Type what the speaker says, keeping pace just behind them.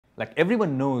Like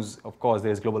everyone knows, of course,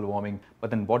 there's global warming, but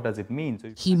then what does it mean?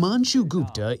 Himanshu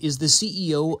Gupta is the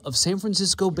CEO of San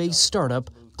Francisco-based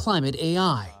startup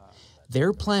ClimateAi.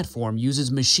 Their platform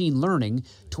uses machine learning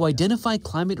to identify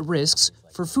climate risks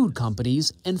for food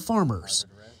companies and farmers.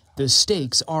 The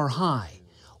stakes are high.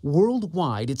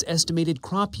 Worldwide, it's estimated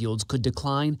crop yields could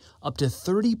decline up to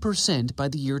 30% by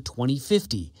the year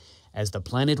 2050 as the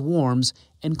planet warms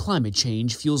and climate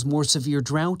change fuels more severe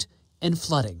drought and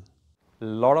flooding. A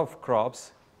lot of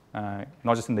crops,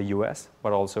 not just in the US,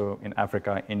 but also in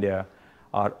Africa, India,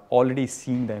 are already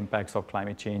seeing the impacts of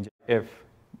climate change. If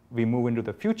we move into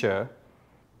the future,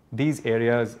 these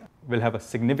areas will have a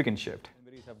significant shift.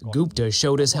 Gupta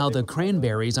showed us how the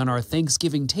cranberries on our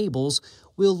Thanksgiving tables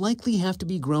will likely have to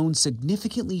be grown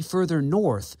significantly further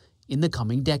north in the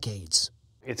coming decades.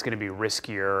 It's going to be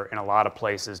riskier in a lot of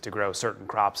places to grow certain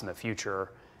crops in the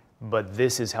future, but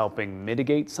this is helping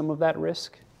mitigate some of that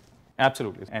risk?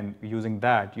 Absolutely. And using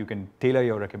that, you can tailor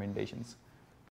your recommendations